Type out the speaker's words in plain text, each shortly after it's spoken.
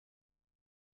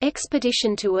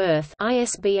Expedition to Earth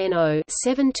ISBN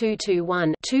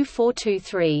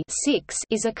 0-7221-2423-6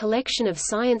 is a collection of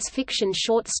science fiction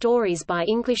short stories by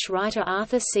English writer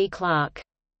Arthur C. Clarke.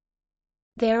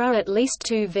 There are at least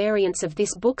 2 variants of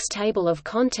this book's table of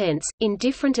contents, in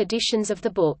different editions of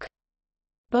the book.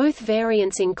 Both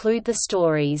variants include the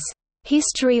stories,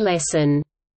 "History Lesson"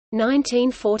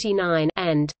 1949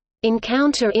 and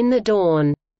 "Encounter in the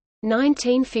Dawn"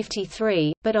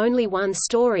 1953, but only one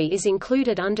story is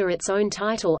included under its own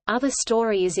title. Other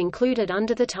story is included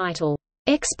under the title,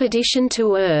 "Expedition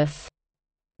to Earth."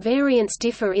 Variants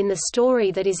differ in the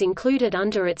story that is included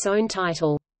under its own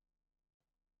title.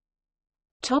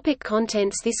 Topic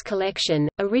contents. This collection,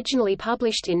 originally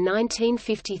published in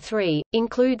 1953,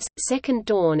 includes Second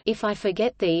Dawn, If I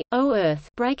Forget Thee, O Earth,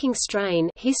 Breaking Strain,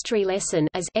 History Lesson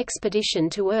as Expedition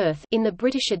to Earth in the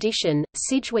British edition,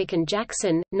 Sidgwick and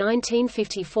Jackson,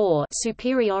 1954,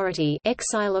 Superiority,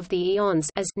 Exile of the Eons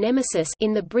as Nemesis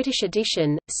in the British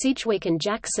edition, Sidgwick and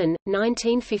Jackson,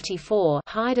 1954,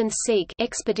 Hide and Seek,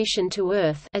 Expedition to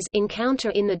Earth as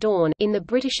Encounter in the Dawn in the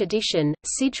British edition,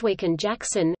 Sidgwick and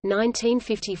Jackson,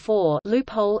 1954.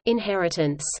 Loophole,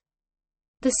 Inheritance.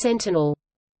 The Sentinel.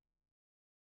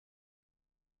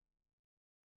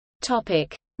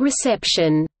 Topic: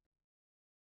 Reception.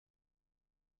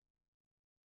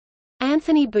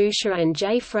 Anthony Boucher and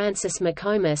J. Francis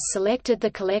McComas selected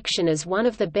the collection as one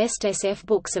of the best SF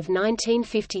books of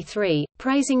 1953,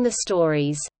 praising the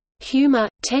stories' humor,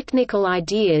 technical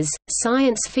ideas,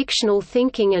 science-fictional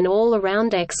thinking and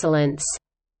all-around excellence.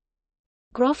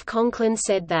 Groff Conklin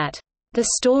said that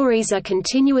the stories are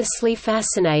continuously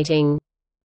fascinating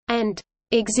and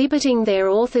exhibiting their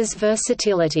author's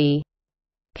versatility.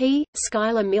 P.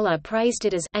 Schuyler Miller praised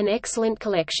it as an excellent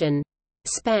collection,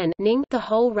 spanning the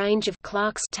whole range of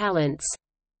Clarke's talents.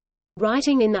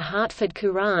 Writing in the Hartford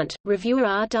Courant, reviewer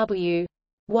R.W.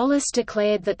 Wallace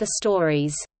declared that the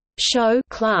stories show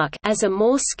Clarke as a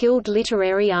more skilled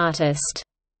literary artist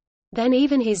than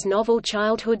even his novel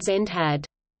Childhood's End had.